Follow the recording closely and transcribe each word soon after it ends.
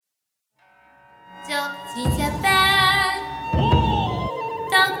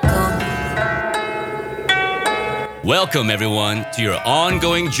Welcome, everyone, to your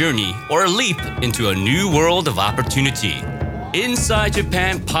ongoing journey or leap into a new world of opportunity. Inside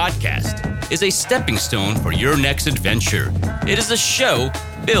Japan Podcast is a stepping stone for your next adventure. It is a show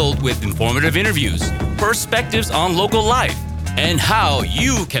filled with informative interviews, perspectives on local life, and how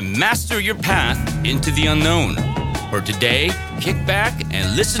you can master your path into the unknown. For today, kick back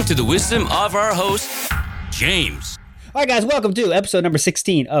and listen to the wisdom of our host, James. All right, guys, welcome to episode number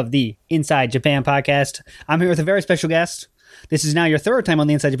 16 of the Inside Japan Podcast. I'm here with a very special guest. This is now your third time on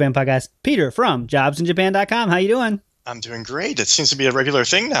the Inside Japan Podcast. Peter from jobsinjapan.com. How you doing? I'm doing great. It seems to be a regular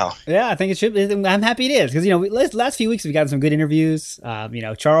thing now. Yeah, I think it should be. I'm happy it is because, last few weeks we've gotten some good interviews.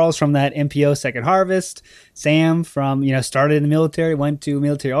 Charles from that MPO Second Harvest, Sam from, started in the military, went to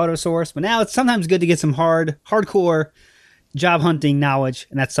Military Auto Source. But now it's sometimes good to get some hardcore job hunting knowledge,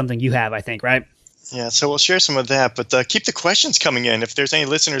 and that's something you have, I think, right? Yeah, so we'll share some of that, but keep the questions coming in. If there's any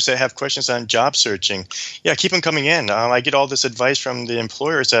listeners that have questions on job searching, keep them coming in. I get all this advice from the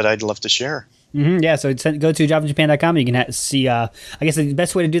employers that I'd love to share. Mm-hmm, yeah, so go to jobsinjapan.com. You can see, I guess the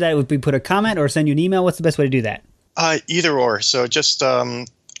best way to do that would be put a comment or send you an email. What's the best way to do that? Either or. So just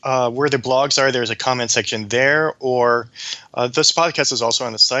where the blogs are, there's a comment section there, or this podcast is also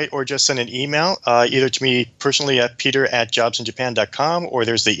on the site, or just send an email either to me personally at peter@jobsinjapan.com, or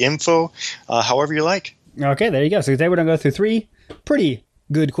there's the info, however you like. Okay, there you go. So today we're going to go through three pretty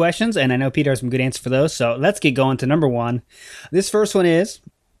good questions, and I know Peter has some good answers for those. So let's get going to number one. This first one is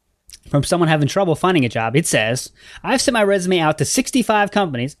from someone having trouble finding a job. It says, I've sent my resume out to 65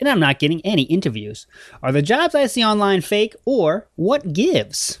 companies and I'm not getting any interviews. Are the jobs I see online fake, or what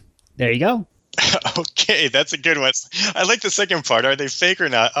gives? There you go. Okay, that's a good one. I like the second part. Are they fake or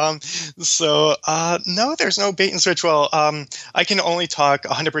not? No, there's no bait and switch. Well, I can only talk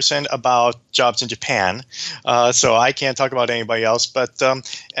 100% about jobs in Japan, so I can't talk about anybody else. But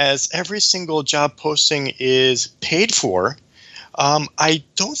as every single job posting is paid for, I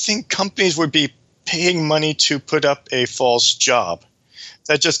don't think companies would be paying money to put up a false job.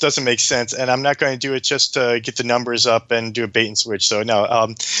 That just doesn't make sense, and I'm not going to do it just to get the numbers up and do a bait and switch. So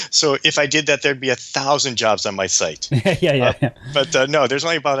no. So if I did that, there'd be 1,000 jobs on my site. Yeah. But no, there's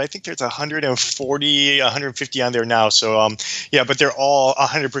only about, I think there's 140, 150 on there now. So but they're all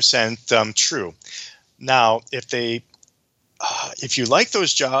 100% true. Now, if you like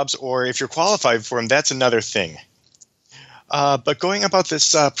those jobs or if you're qualified for them, that's another thing. But going about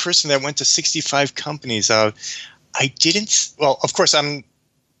this person that went to 65 companies, of course, I'm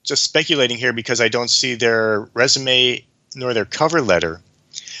just speculating here because I don't see their resume nor their cover letter.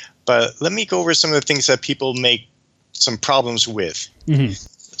 But let me go over some of the things that people make some problems with. Mm-hmm.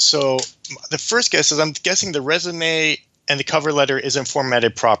 So the first guess is I'm guessing the resume and the cover letter isn't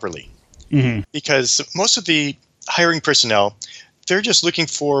formatted properly. Mm-hmm. Because most of the hiring personnel, they're just looking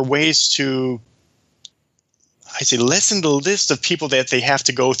for ways to, lessen the list of people that they have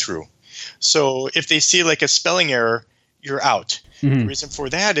to go through. So if they see like a spelling error, you're out. Mm-hmm. The reason for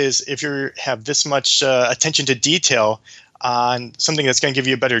that is if you have this much attention to detail on something that's going to give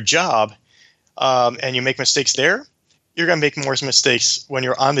you a better job, and you make mistakes there, you're going to make more mistakes when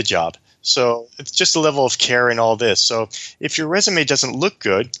you're on the job. So it's just a level of care in all this. So if your resume doesn't look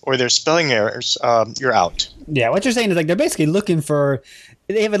good or there's spelling errors, you're out. Yeah, what you're saying is like they're basically looking for.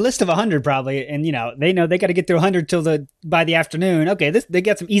 They have a list of 100 probably, and they know they got to get through 100 by the afternoon. Okay, they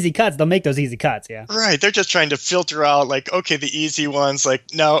got some easy cuts. They'll make those easy cuts. Yeah, right. They're just trying to filter out the easy ones.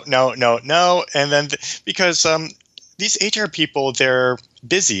 No, and then because these HR people, they're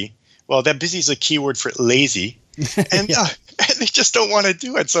busy. Well, that busy is a keyword for lazy, and and they just don't want to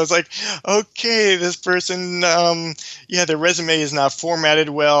do it. So it's like, okay, this person, their resume is not formatted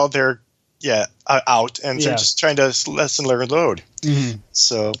well. They're out, and they're just trying to lessen their load. Mm-hmm.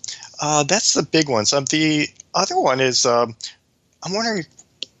 So that's the big one. So the other one is I'm wondering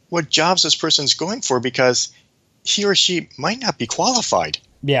what jobs this person's going for because he or she might not be qualified.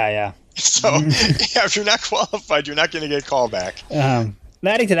 Yeah. So if you're not qualified, you're not going to get called back.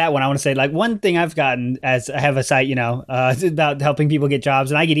 Adding to that one, I want to say one thing I've gotten as I have a site, it's about helping people get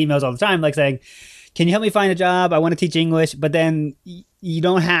jobs, and I get emails all the time saying, can you help me find a job? I want to teach English, but then you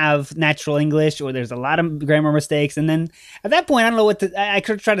don't have natural English, or there's a lot of grammar mistakes. And then at that point, I don't know what I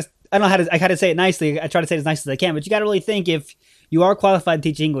could try to. I don't know how to. I kind of say it nicely. I try to say it as nice as I can, but you got to really think if you are qualified to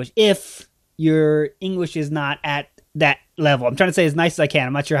teach English, if your English is not at that level. I'm trying to say as nice as I can.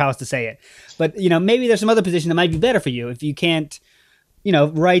 I'm not sure how else to say it, but maybe there's some other position that might be better for you if you can't,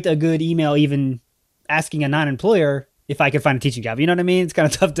 write a good email even asking a non-employer if I could find a teaching job. You know what I mean? It's kind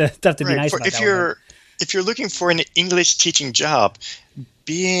of tough to be nice about that. If you're looking for an English teaching job,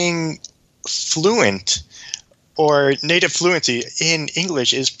 being fluent or native fluency in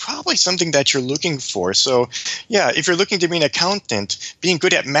English is probably something that you're looking for. So, yeah, if you're looking to be an accountant, being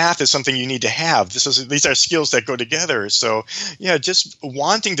good at math is something you need to have. These are skills that go together. So, yeah, just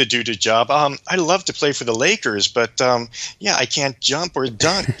wanting to do the job. I love to play for the Lakers, but yeah, I can't jump or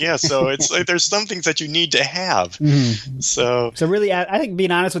dunk. Yeah, so it's like there's some things that you need to have. Mm-hmm. So really, I think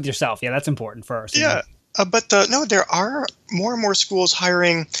being honest with yourself, yeah, that's important first. Yeah. But no, there are more and more schools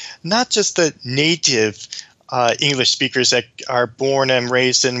hiring not just the native English speakers that are born and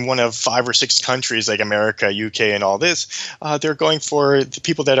raised in one of 5 or 6 countries like America, UK, and all this. They're going for the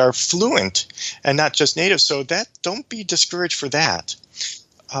people that are fluent and not just native. So don't be discouraged for that.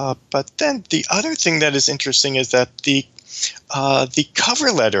 But then the other thing that is interesting is that the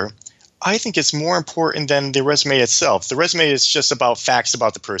cover letter, I think, is more important than the resume itself. The resume is just about facts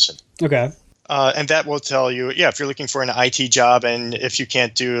about the person. Okay. And that will tell you, yeah, if you're looking for an IT job and if you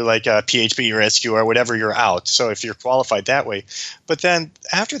can't do like a PHP or SQL or whatever, you're out. So if you're qualified that way. But then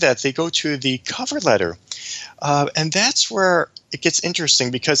after that, they go to the cover letter. And that's where it gets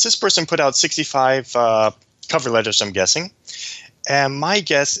interesting because this person put out 65 cover letters, I'm guessing. And my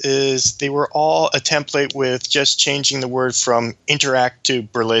guess is they were all a template with just changing the word from Interact to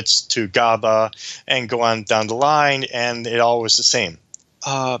Berlitz to GABA and go on down the line, and it all was the same.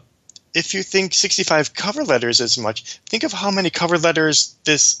 If you think 65 cover letters is much, think of how many cover letters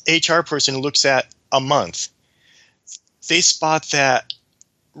this HR person looks at a month. They spot that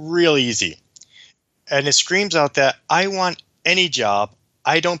real easy. And it screams out that I want any job.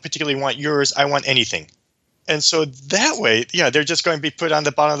 I don't particularly want yours. I want anything. And so that way, yeah, they're just going to be put on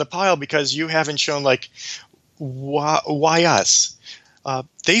the bottom of the pile because you haven't shown like, why us?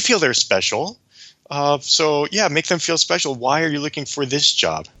 They feel they're special. So yeah, make them feel special. Why are you looking for this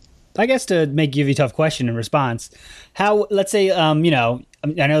job? I guess to give you a tough question in response, let's say, I know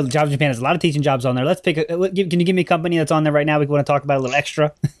Jobs in Japan has a lot of teaching jobs on there. Let's pick. Can you give me a company that's on there right now? We want to talk about a little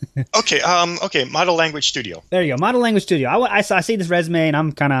extra. Okay. Model Language Studio. There you go. Model Language Studio. I see this resume and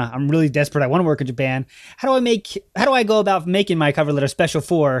I'm really desperate. I want to work in Japan. How do I go about making my cover letter special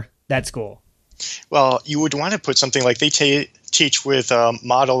for that school? Well, you would want to put something like they teach with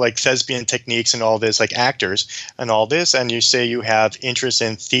model like thespian techniques and all this, like actors and all this, and you say you have interest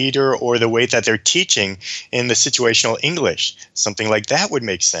in theater or the way that they're teaching in the situational English. Something like that would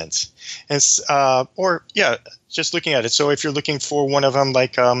make sense. And just looking at it. So if you're looking for one of them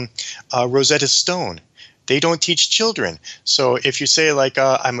like Rosetta Stone, they don't teach children. So if you say like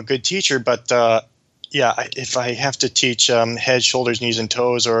I'm a good teacher, but if I have to teach head, shoulders, knees, and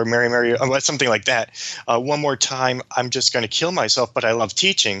toes, or Mary, something like that, one more time, I'm just going to kill myself, but I love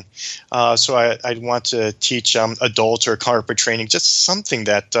teaching. So I'd want to teach adults or carpet training, just something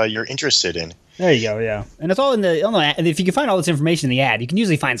that you're interested in. There you go, yeah. And it's all in the and if you can find all this information in the ad, you can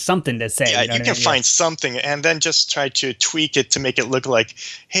usually find something to say. Yeah, you can find something and then just try to tweak it to make it look like,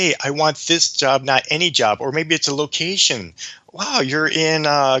 hey, I want this job, not any job. Or maybe it's a location. Wow, you're in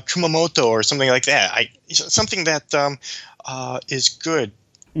Kumamoto or something like that. Something that is good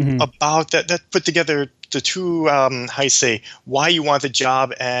about that put together the two, why you want the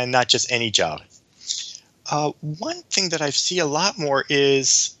job and not just any job. One thing that I see a lot more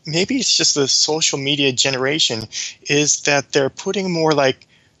is, maybe it's just the social media generation, is that they're putting more like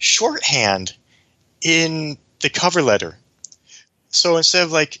shorthand in the cover letter. So instead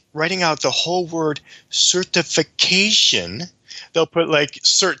of like writing out the whole word certification, they'll put like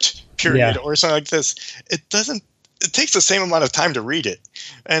cert period or something like this. It takes the same amount of time to read it.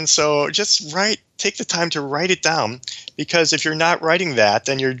 And so just take the time to write it down, because if you're not writing that,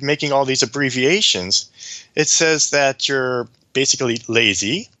 then you're making all these abbreviations. It says that you're basically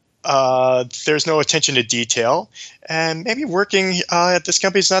lazy. There's no attention to detail, and maybe working at this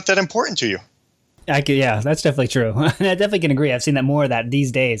company is not that important to you. That's definitely true. I definitely can agree. I've seen that more of that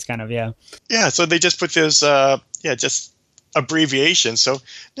these days, kind of, yeah. Yeah, so they just put this, just abbreviation. So,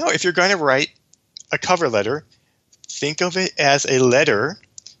 no, if you're going to write a cover letter, think of it as a letter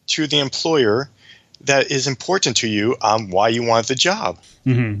to the employer that is important to you on why you want the job.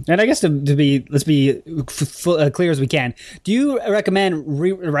 Mm-hmm. And I guess let's be clear as we can. Do you recommend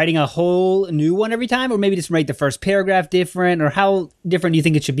writing a whole new one every time, or maybe just write the first paragraph different, or how different do you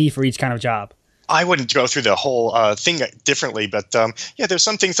think it should be for each kind of job? I wouldn't go through the whole thing differently, but there's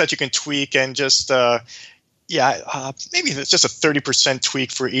some things that you can tweak and just maybe it's just a 30%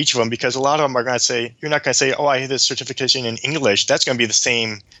 tweak for each of them, because a lot of them are going to say, you're not going to say, oh, I have this certification in English. That's going to be the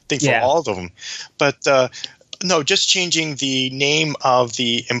same thing for all of them. But no, just changing the name of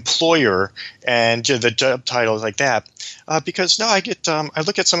the employer and the job titles like that. Because I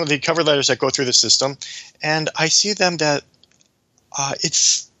look at some of the cover letters that go through the system, and I see them that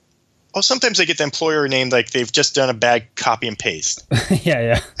sometimes they get the employer name like they've just done a bad copy and paste.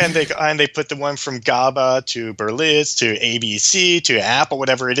 Yeah. And they put the one from GABA to Berlitz to ABC to Apple,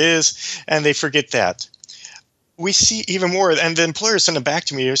 whatever it is, and they forget that. We see even more, and the employers send it back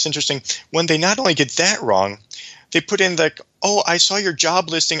to me. It's interesting when they not only get that wrong, they put in like, "Oh, I saw your job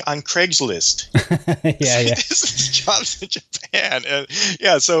listing on Craigslist." Yeah. This is jobs in Japan,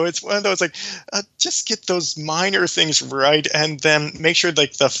 and so it's one of those like, just get those minor things right, and then make sure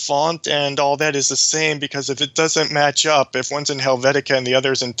like the font and all that is the same. Because if it doesn't match up, if one's in Helvetica and the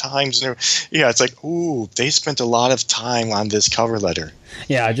other's in Times New, it's like, ooh, they spent a lot of time on this cover letter.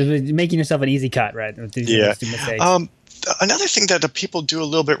 Yeah, just making yourself an easy cut, right? With these mistakes. Another thing that the people do a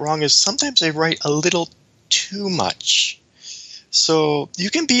little bit wrong is sometimes they write a little too much. So you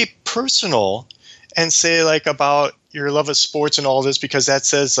can be personal and say like about your love of sports and all this, because that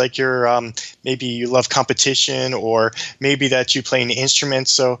says like you're maybe you love competition, or maybe that you play an instrument.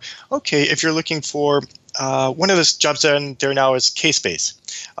 So okay, if you're looking for one of the jobs there now is K-Space.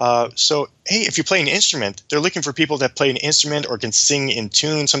 So hey, if you play an instrument, they're looking for people that play an instrument or can sing in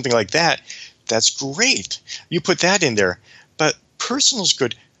tune, something like that. That's great. You put that in there. But personal is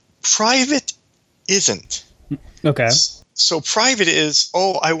good. Private isn't. Okay. So private is,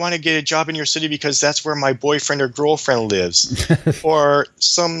 I want to get a job in your city because that's where my boyfriend or girlfriend lives. Or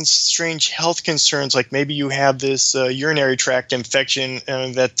some strange health concerns, like maybe you have this urinary tract infection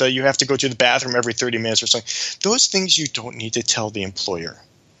that you have to go to the bathroom every 30 minutes or something. Those things you don't need to tell the employer.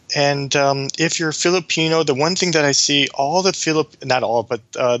 And if you're Filipino, the one thing that I see, not all,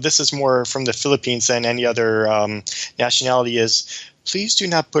 but this is more from the Philippines than any other nationality, is please do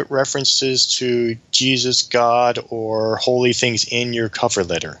not put references to Jesus, God, or holy things in your cover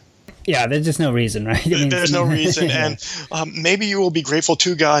letter. Yeah, there's just no reason, right? There's no reason. And maybe you will be grateful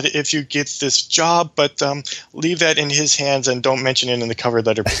to God if you get this job, but leave that in his hands and don't mention it in the cover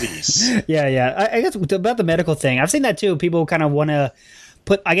letter, please. Yeah. I guess about the medical thing, I've seen that too. People kind of want to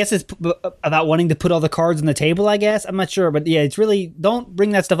I guess it's about wanting to put all the cards on the table, I guess. I'm not sure, but yeah, it's really, don't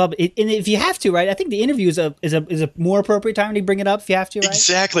bring that stuff up. And if you have to, right, I think the interview is a more appropriate time to bring it up if you have to, right?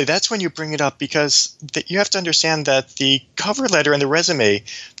 Exactly. That's when you bring it up, because you have to understand that the cover letter and the resume,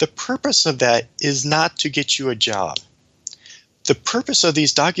 the purpose of that is not to get you a job. The purpose of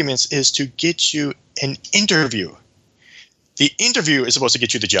these documents is to get you an interview. The interview is supposed to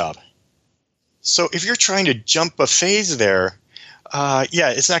get you the job. So if you're trying to jump a phase there,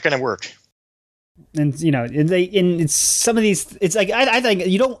 it's not going to work. And it's some of these. It's like I think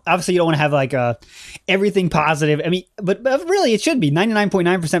you don't want to have like everything positive. I mean, but really, it should be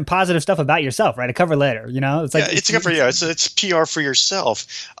 99.9% positive stuff about yourself, right? A cover letter, it's like it's PR for yourself.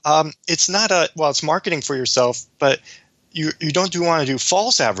 It's not it's marketing for yourself, but you don't want to do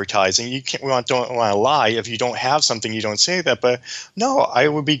false advertising. You don't want to lie. If you don't have something, you don't say that. But no, I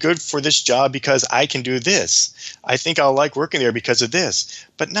would be good for this job because I can do this. I think I'll like working there because of this.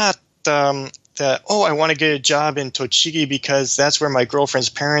 But not that, I want to get a job in Tochigi because that's where my girlfriend's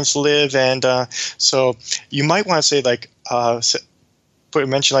parents live. And so you might want to say like,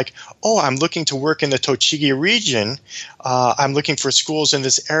 mention like, I'm looking to work in the Tochigi region. I'm looking for schools in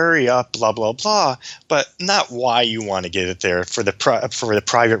this area, blah, blah, blah. But not why you want to get it there for the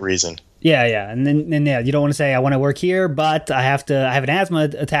private reason. Yeah. And then you don't want to say I want to work here, but I have an asthma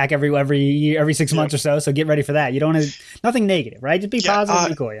attack every year, every 6 months or so. So get ready for that. You don't want to, nothing negative, right? Just be positive,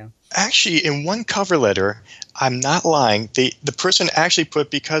 be cool. Yeah. Actually, in one cover letter, I'm not lying. The person actually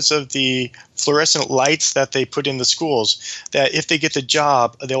put, because of the fluorescent lights that they put in the schools, that if they get the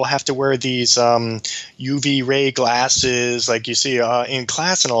job, they will have to wear these UV ray glasses, like you see in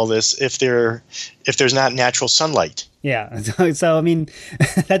class and all this, if there's not natural sunlight. Yeah. So I mean,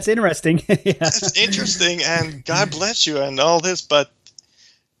 that's interesting. Yeah. That's interesting, and God bless you and all this, but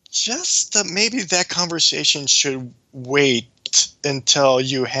just maybe that conversation should wait until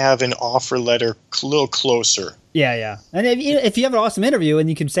you have an offer letter a little closer. Yeah. And if you have an awesome interview and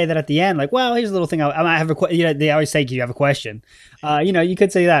you can say that at the end, like, well, here's a little thing. I have a question. They always say, "Do you have a question?" You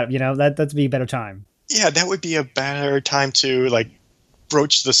could say that. That'd be a better time. Yeah, that would be a better time to like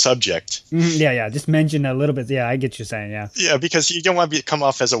broach the subject. Yeah. Just mention a little bit. Yeah, I get you saying. Yeah. Yeah, because you don't want to come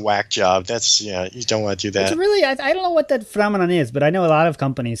off as a whack job. You don't want to do that. It's really, I don't know what that phenomenon is, but I know a lot of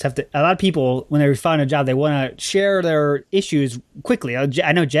companies a lot of people, when they find a job, they want to share their issues quickly.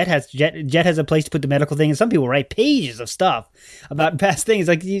 I know Jet has a place to put the medical thing, and some people write pages of stuff about past things.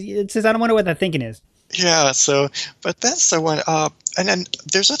 Like, it's just, I don't wonder what that thinking is. Yeah, but that's the one. And then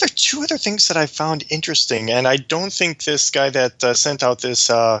there's two other things that I found interesting, and I don't think this guy that sent out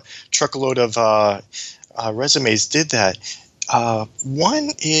this truckload of resumes did that.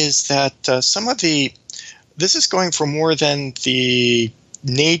 One is that this is going for more than the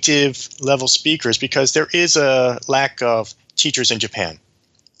native level speakers because there is a lack of teachers in Japan.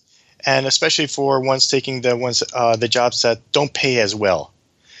 And especially for ones taking the jobs that don't pay as well.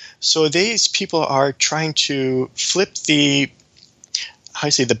 So these people are trying to flip the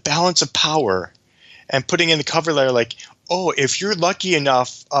balance of power and putting in the cover letter like, oh, if you're lucky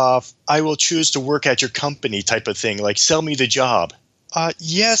enough, I will choose to work at your company type of thing, like sell me the job.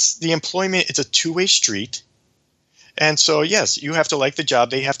 Yes, the employment is a two-way street. And so, yes, you have to like the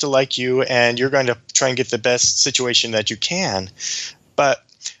job, they have to like you, and you're going to try and get the best situation that you can. But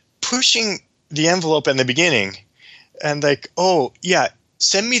pushing the envelope in the beginning and like, oh, yeah,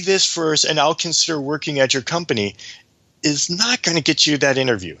 send me this first and I'll consider working at your company is not going to get you that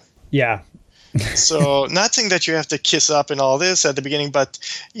interview. Yeah. So not saying that you have to kiss up and all this at the beginning, but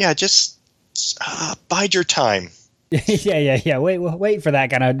yeah, just bide your time. Yeah. Wait for that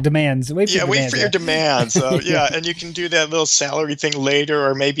kind of demands. Wait for your demands. Yeah, and you can do that little salary thing later,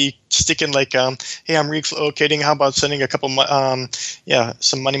 or maybe stick in like, hey, I'm relocating. How about sending a couple,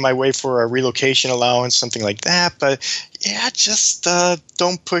 some money my way for a relocation allowance, something like that. But yeah, just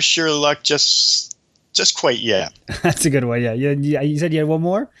don't push your luck just quite yet. That's a good one. Yeah. You said you had one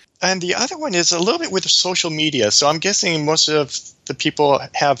more? And the other one is a little bit with social media. So I'm guessing most of the people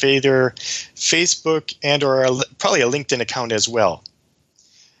have either Facebook and or probably a LinkedIn account as well.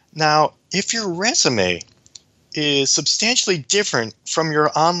 Now, if your resume is substantially different from your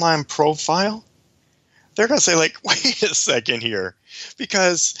online profile, they're going to say like, wait a second here,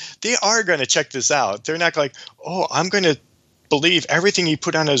 because they are going to check this out. They're not like, oh, I'm going to believe everything he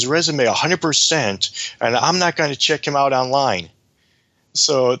put on his resume 100%, and I'm not going to check him out online.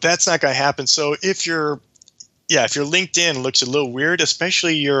 So that's not going to happen. So if your LinkedIn looks a little weird,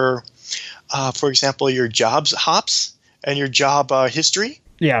 especially your, for example, your jobs hops and your job history.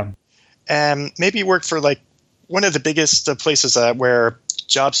 Yeah. And maybe you work for like one of the biggest places where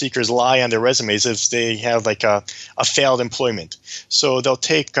job seekers lie on their resumes if they have like a failed employment. So they'll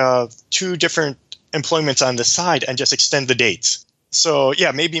take 2 different employments on the side and just extend the dates. So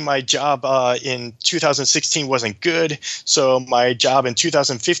yeah, maybe my job in 2016 wasn't good. So my job in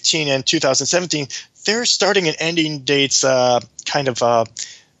 2015 and 2017, their starting and ending dates cover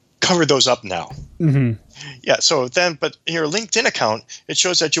those up now. Mm-hmm. Yeah. So then, but in your LinkedIn account, it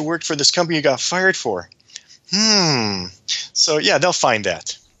shows that you worked for this company you got fired for. So yeah, they'll find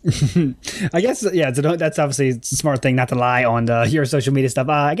that. I guess, yeah, so that's obviously a smart thing not to lie on your social media stuff.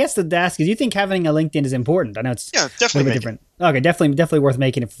 I guess the ask is, do you think having a LinkedIn is important? I know it's definitely a little bit different. Okay, definitely worth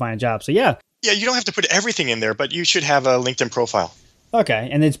making if you find a job. So yeah. Yeah, you don't have to put everything in there, but you should have a LinkedIn profile. Okay,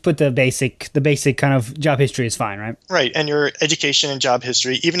 and then put the basic kind of job history is fine, right? Right, and your education and job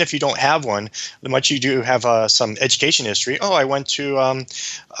history, even if you don't have one, much you do have some education history. Oh, I went to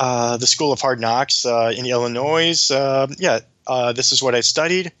the School of Hard Knocks in Illinois. This is what I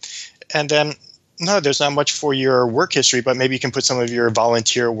studied. And then, no, there's not much for your work history, but maybe you can put some of your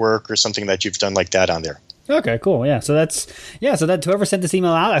volunteer work or something that you've done like that on there. Okay, cool. Yeah. So that whoever sent this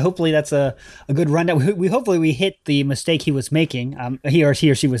email out, hopefully that's a good rundown. We hit the mistake he was making, he or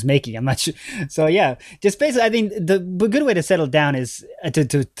she was making. I'm not sure. So yeah, just basically, I think the good way to settle down is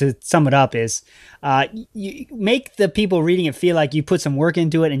to sum it up is, you make the people reading it feel like you put some work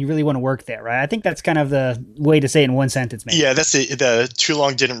into it and you really want to work there, right? I think that's kind of the way to say it in one sentence, maybe. Yeah, that's the too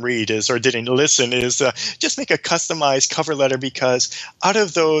long didn't read or didn't listen is just make a customized cover letter, because out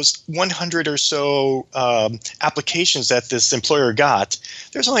of those 100 or so applications that this employer got,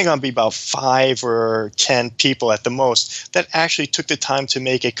 there's only going to be about 5 or 10 people at the most that actually took the time to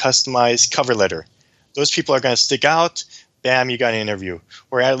make a customized cover letter. Those people are going to stick out. Bam, you got an interview,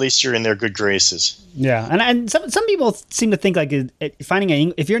 or at least you're in their good graces. Yeah, and some people seem to think like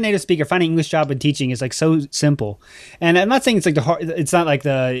if you're a native speaker, finding an English job and teaching is like so simple. And I'm not saying it's like it's not like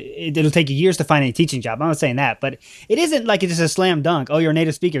it'll take you years to find a teaching job. I'm not saying that, but it isn't like it's just a slam dunk. Oh, you're a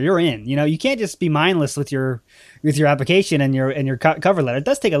native speaker, you're in. You know, you can't just be mindless with your application and your cover letter. It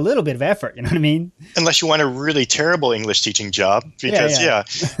does take a little bit of effort. You know what I mean? Unless you want a really terrible English teaching job, because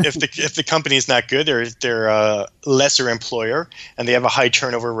if the company's not good, they're a lesser employer and they have a high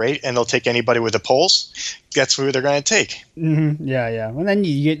turnover rate and they'll take anybody with a pulse. That's who they're going to take. Mm-hmm. Yeah. And then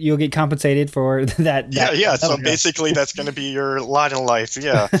you'll get compensated for that. Yeah. So basically, that's going to be your lot in life.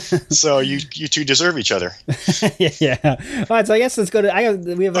 Yeah. So you two deserve each other. Yeah. All right. So I guess let's go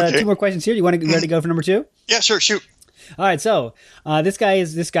to. We have 2 more questions here. You want to ready to go for number 2? Yeah. Sure. Shoot. All right, so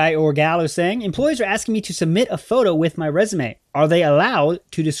this guy or gal is saying, employers are asking me to submit a photo with my resume. Are they allowed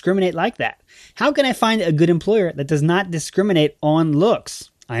to discriminate like that? How can I find a good employer that does not discriminate on looks?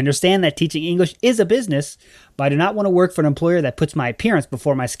 I understand that teaching English is a business, but I do not want to work for an employer that puts my appearance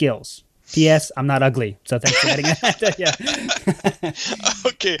before my skills. P.S. I'm not ugly. So thanks for adding that. Yeah.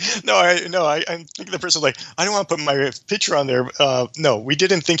 Okay. No, I think the person like, I don't want to put my picture on there. No, we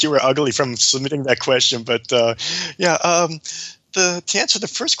didn't think you were ugly from submitting that question. But to answer the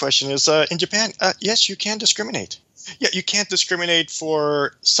first question is in Japan, yes, you can discriminate. Yeah, you can't discriminate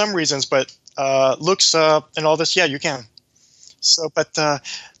for some reasons, but looks and all this, yeah, you can. So, but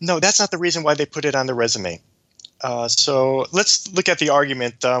no, that's not the reason why they put it on the resume. So let's look at the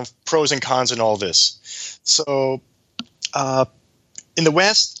argument, pros and cons and all this. So in the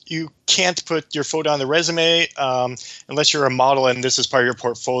West, you can't put your photo on the resume unless you're a model and this is part of your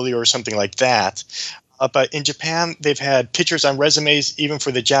portfolio or something like that. But in Japan, they've had pictures on resumes even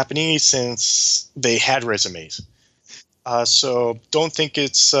for the Japanese since they had resumes. So don't think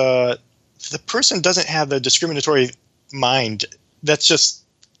it's the person doesn't have the discriminatory mind. That's just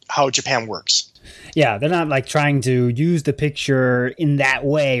how Japan works. Yeah, they're not like trying to use the picture in that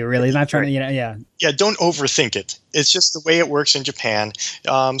way, really. They're not trying to, yeah. Yeah, don't overthink it. It's just the way it works in Japan.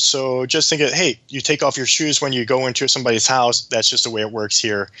 So just think it, hey, you take off your shoes when you go into somebody's house. That's just the way it works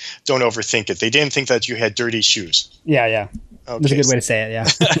here. Don't overthink it. They didn't think that you had dirty shoes. Yeah. Okay, that's a good way to say it, yeah.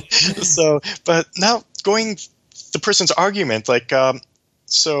 So, but now going the person's argument, like,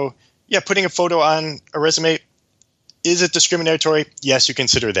 putting a photo on a resume, is it discriminatory? Yes, you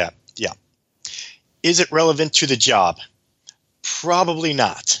consider that. Yeah. Is it relevant to the job? Probably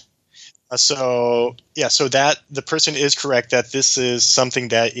not. So that the person is correct that this is something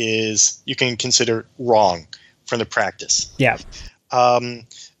that is you can consider wrong from the practice. Yeah.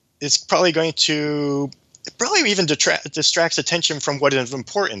 It's probably going to even distracts attention from what is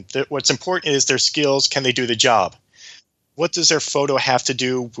important. What's important is their skills. Can they do the job? What does their photo have to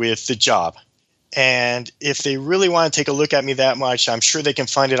do with the job? And if they really want to take a look at me that much, I'm sure they can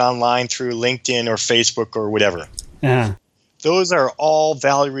find it online through LinkedIn or Facebook or whatever. Yeah. Those are all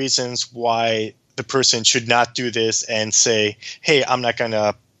valid reasons why the person should not do this and say, hey, I'm not going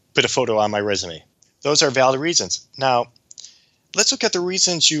to put a photo on my resume. Those are valid reasons. Now, let's look at the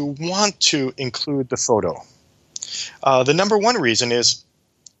reasons you want to include the photo. The number one reason is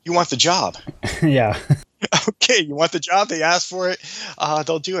you want the job. Yeah. Okay, you want the job, they ask for it,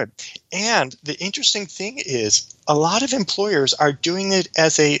 they'll do it. And the interesting thing is a lot of employers are doing it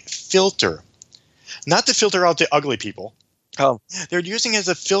as a filter, not to filter out the ugly people. They're using it as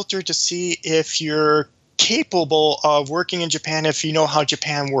a filter to see if you're capable of working in Japan, if you know how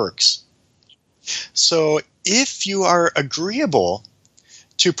Japan works. So if you are agreeable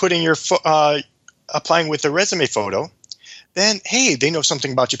to putting your applying with the resume photo, then, hey, they know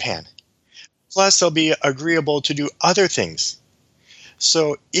something about Japan. Plus, they'll be agreeable to do other things.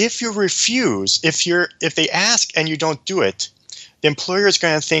 So if you refuse, if they ask and you don't do it, the employer is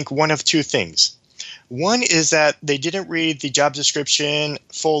going to think one of two things. One is that they didn't read the job description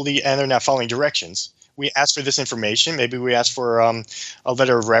fully and they're not following directions. We asked for this information. Maybe we asked for a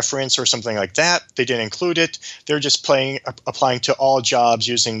letter of reference or something like that. They didn't include it. They're just applying to all jobs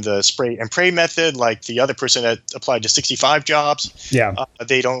using the spray and pray method, like the other person that applied to 65 jobs. Yeah.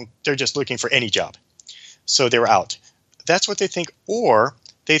 They're just looking for any job. So they were out. That's what they think. Or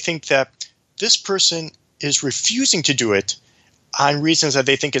they think that this person is refusing to do it on reasons that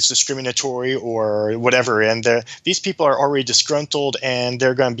they think it's discriminatory or whatever. And these people are already disgruntled and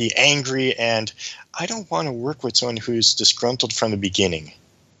they're going to be angry. And I don't want to work with someone who's disgruntled from the beginning.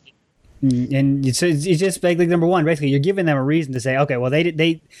 And it's just like number one, basically, you're giving them a reason to say, okay, well,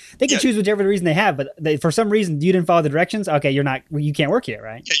 they can choose whichever reason they have, but for some reason you didn't follow the directions. Okay, you can't work here,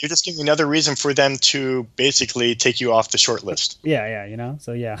 right? Yeah, you're just giving another reason for them to basically take you off the short list. Yeah,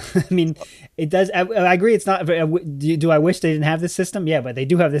 so yeah, I mean, it does. I agree. It's not. Do I wish they didn't have this system? Yeah, but they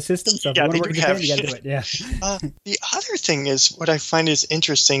do have this system. So if you want to work in Japan, you got to do it. Yeah. The other thing is what I find is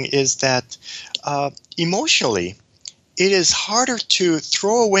interesting is that emotionally, it is harder to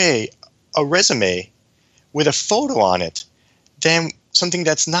throw away a resume with a photo on it than something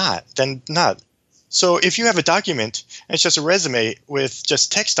that's not. So if you have a document and it's just a resume with just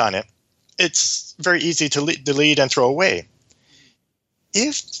text on it, it's very easy to delete and throw away.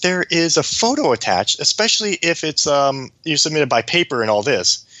 If there is a photo attached, especially if it's you submitted by paper and all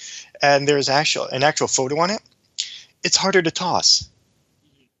this, and there's an actual photo on it, it's harder to toss.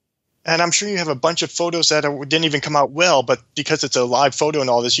 And I'm sure you have a bunch of photos that didn't even come out well, but because it's a live photo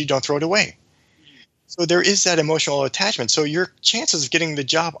and all this, you don't throw it away. So there is that emotional attachment. So your chances of getting the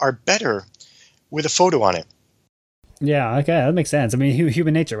job are better with a photo on it. Yeah, okay, that makes sense. I mean,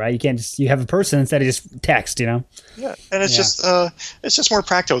 human nature, right? You can't you have a person instead of just text, you know? Yeah, and it's just more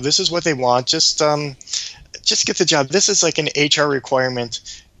practical. This is what they want. Just get the job. This is like an HR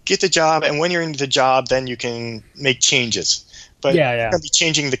requirement. Get the job, and when you're in the job, then you can make changes. but Yeah, you're yeah. going to be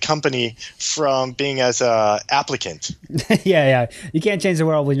changing the company from being as a applicant. Yeah. You can't change the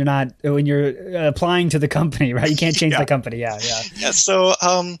world when you're applying to the company, right? You can't change Yeah. the company. Yeah. Yeah. So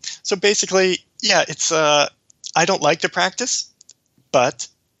basically, yeah, it's I don't like the practice, but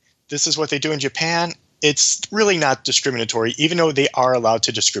this is what they do in Japan. It's really not discriminatory, even though they are allowed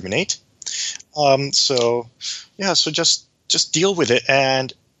to discriminate. So just deal with it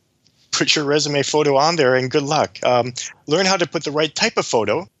and put your resume photo on there, and good luck. Learn how to put the right type of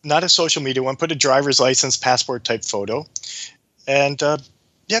photo, not a social media one. Put a driver's license, passport type photo, and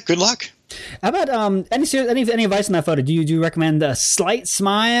good luck. How about any advice on that photo? Do you recommend a slight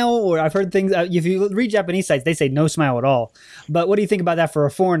smile, or I've heard things? If you read Japanese sites, they say no smile at all. But what do you think about that for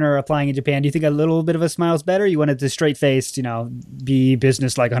a foreigner applying in Japan? Do you think a little bit of a smile is better? You want it to straight faced, be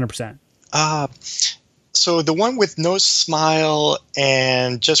business like 100%. So the one with no smile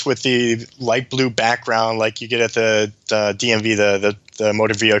and just with the light blue background, like you get at the DMV, the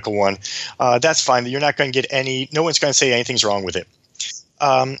motor vehicle one, that's fine. You're not going to get no one's going to say anything's wrong with it.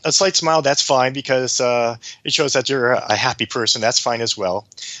 A slight smile, that's fine because it shows that you're a happy person. That's fine as well.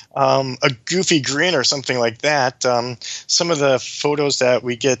 A goofy grin or something like that. Some of the photos that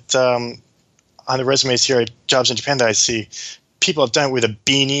we get on the resumes here at Jobs in Japan that I see, people have done it with a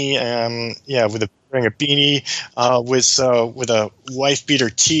beanie, wearing a beanie, with a wife beater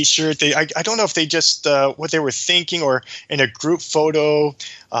T-shirt. I don't know if they just what they were thinking, or in a group photo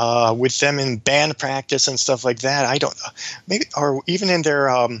with them in band practice and stuff like that. I don't maybe, or even in their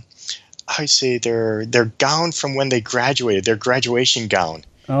their gown from when they graduated, their graduation gown.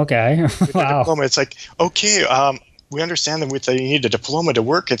 Okay, wow. Diploma. It's like, okay, we understand that you need a diploma to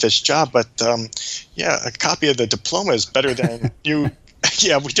work at this job, but a copy of the diploma is better than you.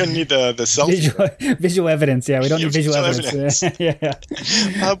 Yeah, we don't need the selfie. Visual evidence. Yeah, we don't need visual evidence. Yeah.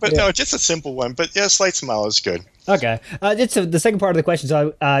 But no, just a simple one. But yeah, a slight smile is good. Okay. Just the second part of the question,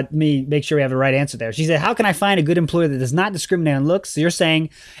 so me make sure we have the right answer there. She said, how can I find a good employer that does not discriminate on looks? So you're saying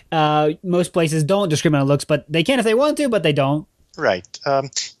most places don't discriminate on looks, but they can if they want to, but they don't. Right.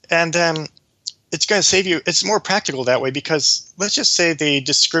 And it's going to save you. It's more practical that way, because let's just say they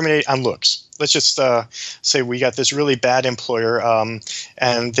discriminate on looks. Let's just say we got this really bad employer,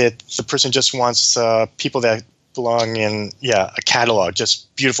 and that the person just wants people that belong in a catalog,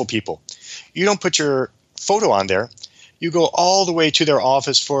 just beautiful people. You don't put your photo on there. You go all the way to their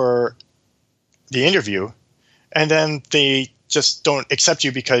office for the interview, and then they just don't accept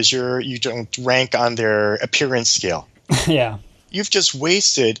you because you don't rank on their appearance scale. Yeah. You've just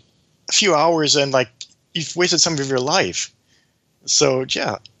wasted a few hours, and you've wasted some of your life. So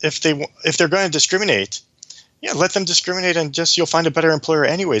if they're going to discriminate, let them discriminate, and you'll find a better employer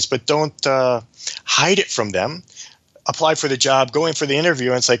anyways. But don't hide it from them. Apply for the job, go in for the interview,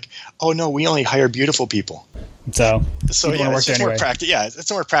 and it's like, oh no, we only hire beautiful people. So it's more practical. Yeah,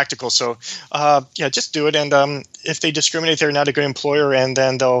 it's more practical. So just do it. And if they discriminate, they're not a good employer, and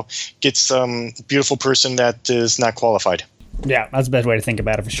then they'll get some beautiful person that is not qualified. Yeah, that's the best way to think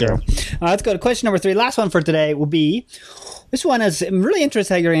about it for sure. Let's go to question number 3. Last one for today will be, this one is, I'm really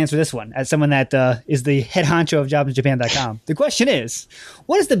interested how you're going to answer this one as someone that is the head honcho of jobsinjapan.com. The question is,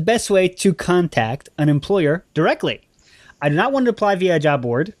 what is the best way to contact an employer directly? I do not want to apply via a job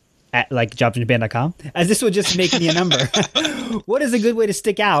board at jobsinjapan.com, as this would just make me a number. What is a good way to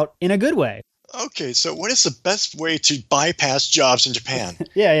stick out in a good way? Okay, so what is the best way to bypass jobs in Japan?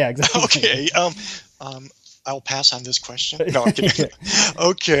 Yeah, exactly. Okay, I'll pass on this question. No, I'm kidding.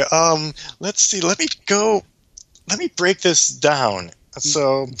 Okay, let's see. Let me break this down.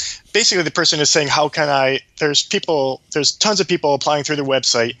 So basically the person is saying, how can there's tons of people applying through the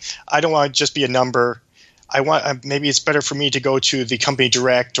website. I don't want to just be a number. Maybe it's better for me to go to the company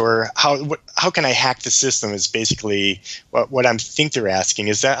direct, or how can I hack the system is basically what I think they're asking.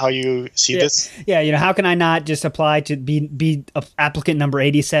 Is that how you see this? Yeah, how can I not just apply to be applicant number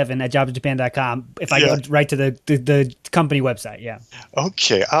 87 at jobsinjapan.com if I go right to the company website? Yeah.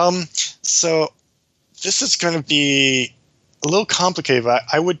 Okay. So this is going to be a little complicated, but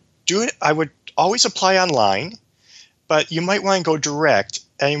I would do it. I would always apply online, but you might want to go direct,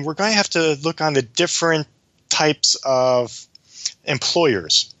 and we're going to have to look on the different types of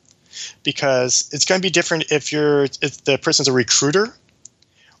employers, because it's going to be different if the person's a recruiter,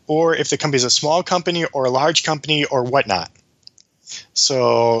 or if the company's a small company or a large company or whatnot.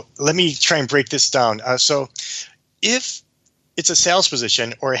 So let me try and break this down. So if it's a sales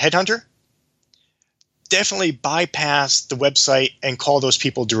position or a headhunter, definitely bypass the website and call those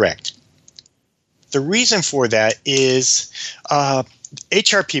people direct. The reason for that is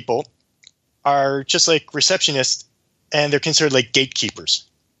HR people are just like receptionists, and they're considered like gatekeepers.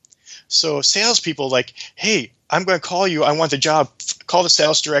 So salespeople, hey, I'm going to call you. I want the job. Call the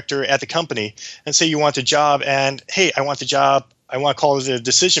sales director at the company and say you want the job. And hey, I want the job. I want to call the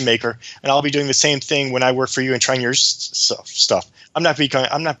decision maker, and I'll be doing the same thing when I work for you and trying your stuff. I'm not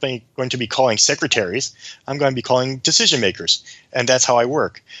going to be calling secretaries. I'm going to be calling decision makers, and that's how I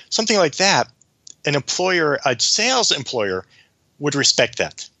work. Something like that, a sales employer, would respect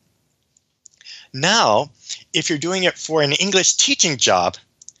that. Now, if you're doing it for an English teaching job,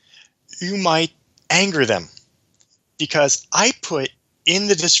 you might anger them because I put in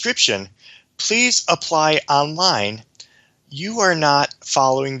the description, please apply online. You are not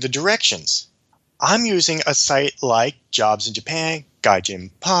following the directions. I'm using a site like Jobs in Japan, Gaijin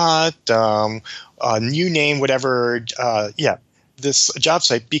Pod, you name whatever, this job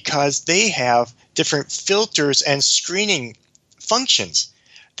site, because they have different filters and screening functions.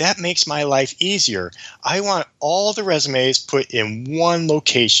 That makes my life easier. I want all the resumes put in one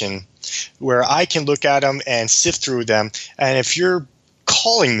location where I can look at them and sift through them. And if you're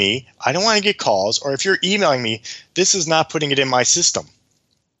calling me, I don't want to get calls, or if you're emailing me, this is not putting it in my system.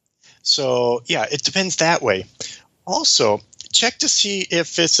 So yeah, it depends that way. Also, check to see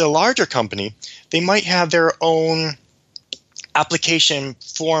if it's a larger company, they might have their own application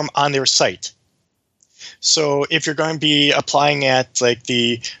form on their site. So if you're going to be applying at like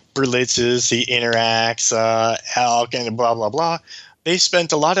the Berlitz's, the Interacts, ALC, and blah, blah, blah, they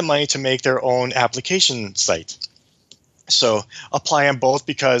spent a lot of money to make their own application site. So apply on both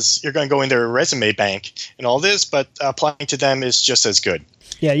because you're going to go in their resume bank and all this, but applying to them is just as good.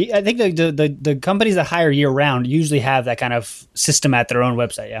 Yeah, I think the companies that hire year round usually have that kind of system at their own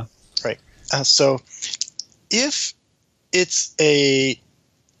website. Yeah, right. So if it's the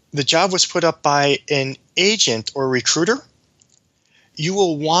job was put up by an agent or recruiter, you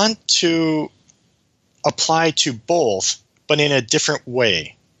will want to apply to both, but in a different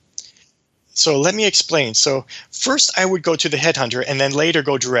way. So let me explain. So first I would go to the headhunter and then later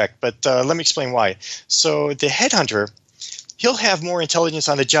go direct, but let me explain why. So the headhunter, he'll have more intelligence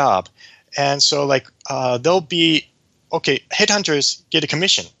on the job. And so they'll be, okay, headhunters get a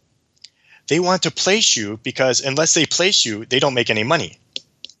commission. They want to place you because unless they place you, they don't make any money.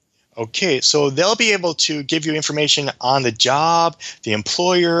 Okay, so they'll be able to give you information on the job, the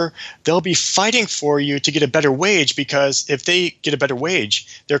employer. They'll be fighting for you to get a better wage because if they get a better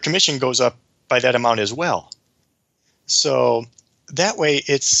wage, their commission goes up by that amount as well. So that way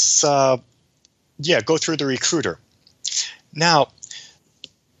it's, go through the recruiter. Now,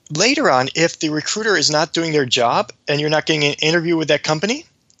 later on, if the recruiter is not doing their job and you're not getting an interview with that company,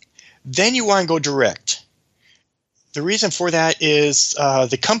 then you want to go direct. The reason for that is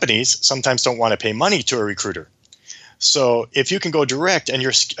the companies sometimes don't want to pay money to a recruiter. So if you can go direct and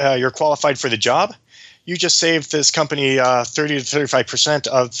you're qualified for the job, you just save this company 30 to 35%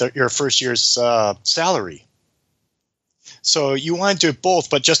 of your first year's salary. So you want to do both,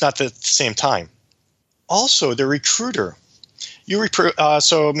 but just not at the same time. Also, the recruiter.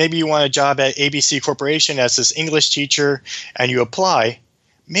 So maybe you want a job at ABC Corporation as this English teacher, and you apply.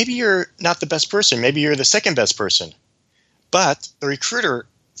 Maybe you're not the best person. Maybe you're the second best person. But the recruiter,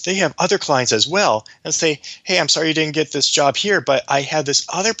 they have other clients as well and say, hey, I'm sorry you didn't get this job here, but I have this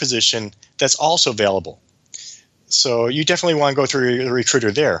other position that's also available. So you definitely want to go through the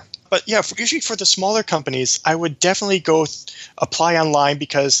recruiter there. But yeah, usually for the smaller companies, I would definitely go apply online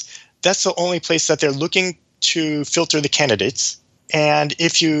because that's the only place that they're looking to filter the candidates. And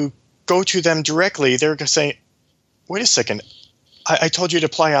if you go to them directly, they're going to say, wait a second, I told you to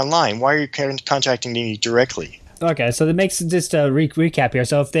apply online. Why are you contacting me directly? Okay, so that makes just a recap here.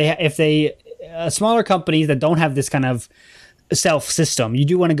 So if they smaller companies that don't have this kind of self system, you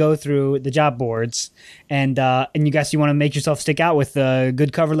do want to go through the job boards, and you want to make yourself stick out with a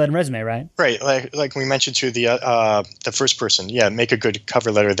good cover letter and resume, right? Right, like we mentioned to the first person, make a good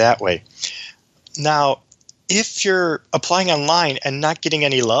cover letter that way. Now, if you're applying online and not getting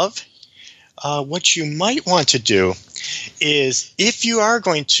any love, what you might want to do is if you are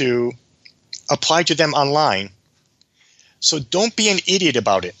going to apply to them online, so don't be an idiot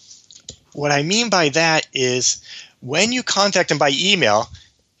about it. What I mean by that is when you contact them by email,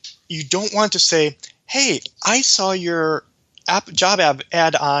 you don't want to say, hey, I saw your job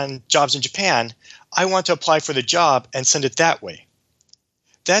ad on Jobs in Japan. I want to apply for the job and send it that way.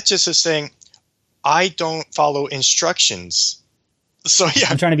 That just is saying, I don't follow instructions. So yeah,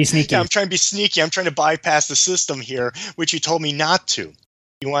 I'm trying to be sneaky. Yeah, I'm trying to be sneaky. I'm trying to bypass the system here, which you told me not to.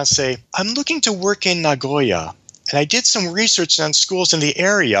 You want to say, I'm looking to work in Nagoya, and I did some research on schools in the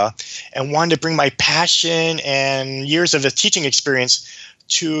area and wanted to bring my passion and years of the teaching experience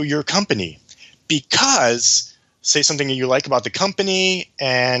to your company because say something you like about the company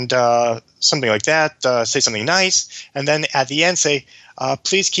and something like that. Say something nice. And then at the end say,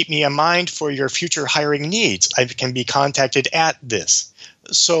 please keep me in mind for your future hiring needs. I can be contacted at this.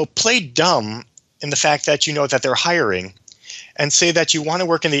 So play dumb in the fact that you know that they're hiring and say that you want to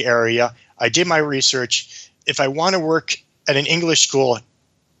work in the area. I did my research. If I want to work at an English school,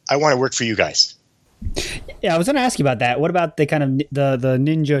 I want to work for you guys. Yeah, I was going to ask you about that. What about the kind of the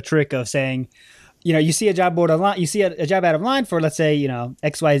ninja trick of saying, you see a job board online, you see a job ad online for, let's say,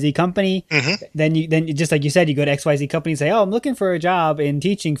 XYZ company. Mm-hmm. Then you just like you said, you go to XYZ company and say, oh, I'm looking for a job in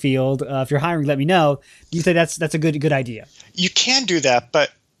teaching field. If you're hiring, let me know. You say that's a good idea. You can do that,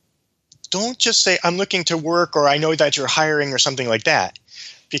 but don't just say I'm looking to work or I know that you're hiring or something like that,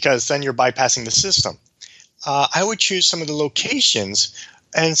 because then you're bypassing the system. I would choose some of the locations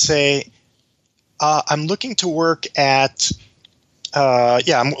and say, I'm looking to work at,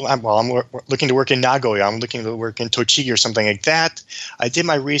 I'm looking to work in Nagoya. I'm looking to work in Tochigi or something like that. I did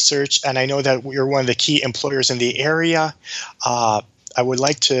my research, and I know that you're one of the key employers in the area. I would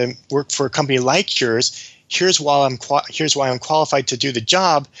like to work for a company like yours. Here's why I'm qualified to do the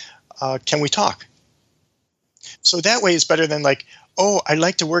job. Can we talk? So that way it's better than like, oh, I'd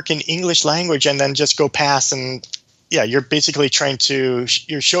like to work in English language and then just go past and you're basically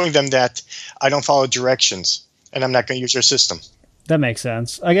you're showing them that I don't follow directions and I'm not going to use your system. That makes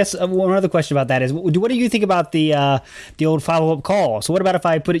sense. I guess one other question about that is, what do you think about the old follow-up call? So what about if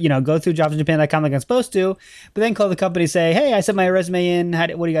I put it, go through jobsinjapan.com like I'm supposed to, but then call the company and say, hey, I sent my resume in.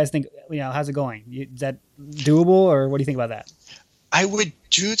 What do you guys think? How's it going? Is that doable, or what do you think about that? I would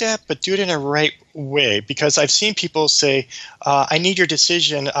do that, but do it in a right way, because I've seen people say, I need your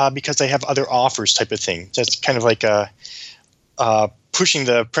decision because I have other offers type of thing. That's kind of like pushing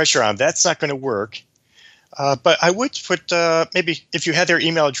the pressure on. That's not going to work. But I would put maybe if you had their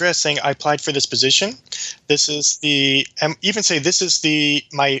email address saying, I applied for this position. This is even say this is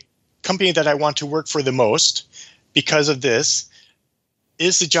my company that I want to work for the most because of this.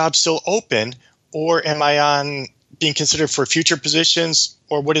 Is the job still open, or am I being considered for future positions,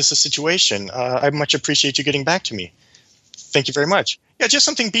 or what is the situation? I much appreciate you getting back to me. Thank you very much. Yeah, just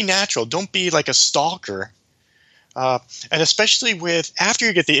something, be natural. Don't be like a stalker. And especially after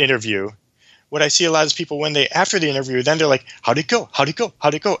you get the interview, what I see a lot is people after the interview, then they're like, how'd it go? How'd it go?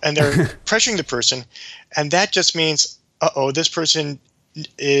 How'd it go? And they're pressuring the person. And that just means, this person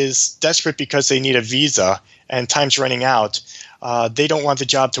is desperate because they need a visa and time's running out. They don't want the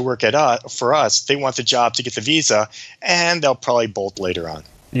job to work for us. They want the job to get the visa, and they'll probably bolt later on.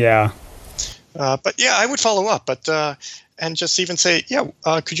 Yeah. But yeah, I would follow up, and just even say,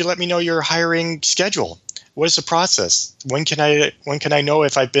 could you let me know your hiring schedule? What is the process? When can I know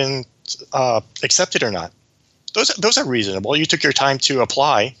if I've been accepted or not? Those are reasonable. You took your time to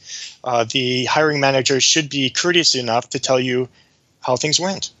apply. The hiring manager should be courteous enough to tell you how things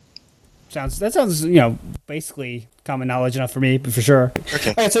went. That sounds basically common knowledge enough for me, but for sure. Okay.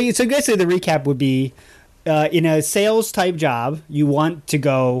 All right, so basically the recap would be, in a sales type job, you want to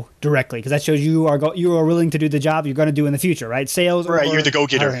go directly because that shows you are willing to do the job you're going to do in the future, right? Sales, right? You're the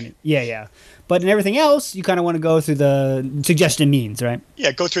go-getter. Yeah. But in everything else, you kind of want to go through the suggestion means, right?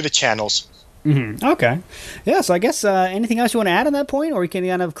 Yeah, go through the channels. Mm-hmm. Okay. Yeah. So I guess anything else you want to add on that point, or we can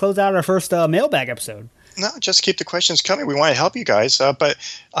kind of close out our first mailbag episode. No, just keep the questions coming. We want to help you guys, but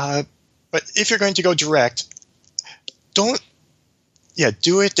if you're going to go direct, do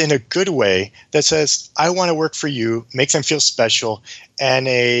it in a good way that says, I want to work for you, make them feel special, and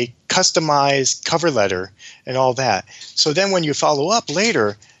a customized cover letter and all that. So then when you follow up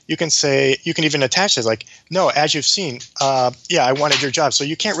later, you can even attach it like, no, as you've seen, I wanted your job. So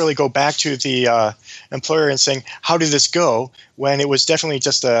you can't really go back to the employer and saying, how did this go, when it was definitely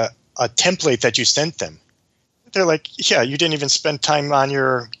just a template that you sent them. They're like, yeah, you didn't even spend time on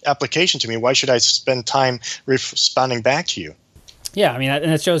your application to me. Why should I spend time responding back to you? Yeah, I mean,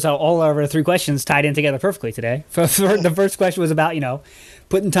 and it shows how all of our three questions tied in together perfectly today. The first question was about,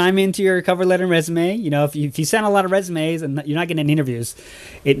 putting time into your cover letter and resume. If you send a lot of resumes and you're not getting any interviews,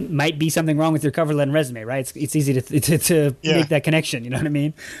 it might be something wrong with your cover letter and resume, right? It's easy to make that connection. You know what I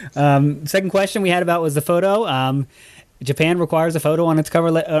mean? Second question we had about was the photo. Japan requires a photo on its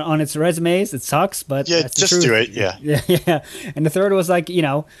on its resumes. It sucks, but that's the truth. Do it. Yeah. Yeah. And the third was like,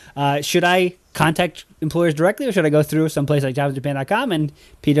 should I contact employers directly, or should I go through someplace like jobsinjapan.com? And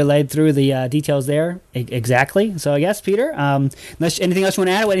Peter laid through the details there exactly. So I guess, Peter, unless anything else you want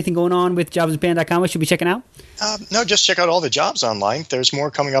to add, anything going on with jobsinjapan.com we should be checking out? No, just check out all the jobs online. There's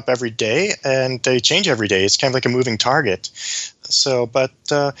more coming up every day, and they change every day. It's kind of like a moving target. So, but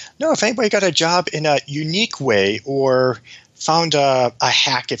no, if anybody got a job in a unique way or found a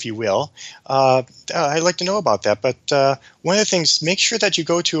hack, if you will, I'd like to know about that. But one of the things, make sure that you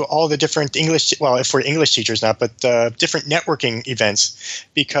go to all the different English, well, if we're English teachers not, but different networking events,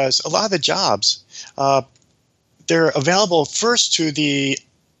 because a lot of the jobs, they're available first to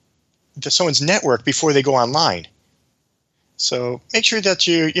someone's network before they go online. So make sure that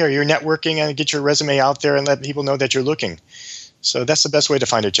you're networking and get your resume out there and let people know that you're looking. So that's the best way to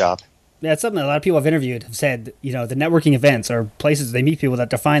find a job. Yeah, it's something that a lot of people I've interviewed have said, the networking events are places they meet people that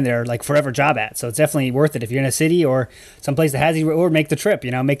define their forever job at. So it's definitely worth it if you're in a city or someplace that has you, or make the trip,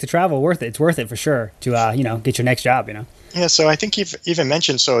 make the travel worth it. It's worth it for sure to, get your next job, Yeah, so I think you've even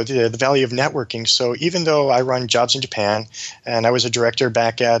mentioned the value of networking. So even though I run jobs in Japan, and I was a director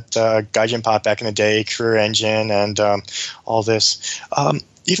back at Gaijin Pop back in the day, Career Engine, and all this,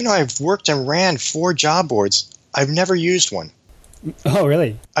 even though I've worked and ran 4 job boards, I've never used one. Oh,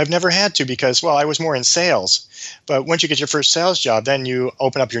 really? I've never had to because, I was more in sales. But once you get your first sales job, then you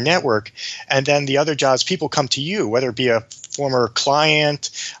open up your network, and then the other jobs, people come to you, whether it be a former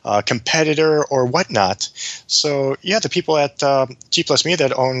client, competitor, or whatnot. So, yeah, the people at G Plus Me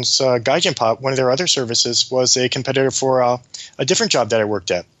that owns Gaijin Pop, one of their other services was a competitor for a different job that I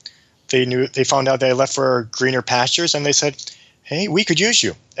worked at. They found out that I left for greener pastures, and they said, "Hey, we could use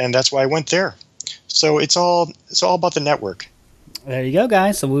you," and that's why I went there. So it's all about the network. There you go,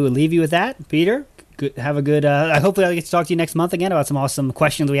 guys. So we will leave you with that. Peter, have a good, hopefully I'll get to talk to you next month again about some awesome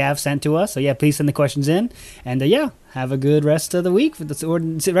questions we have sent to us. So yeah, please send the questions in. And have a good rest of the week, or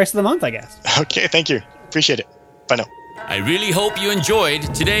rest of the month, I guess. Okay, thank you. Appreciate it. Bye now. I really hope you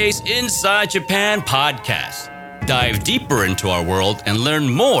enjoyed today's Inside Japan podcast. Dive deeper into our world and learn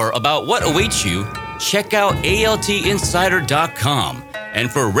more about what awaits you. Check out altinsider.com. And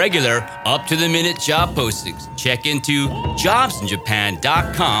for regular, up-to-the-minute job postings, check into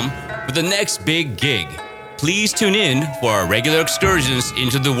jobsinjapan.com for the next big gig. Please tune in for our regular excursions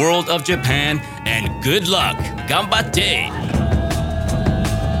into the world of Japan, and good luck! Ganbatte!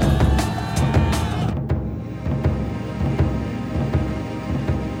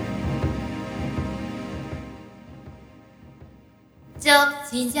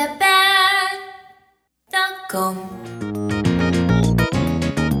 jobsinjapan.com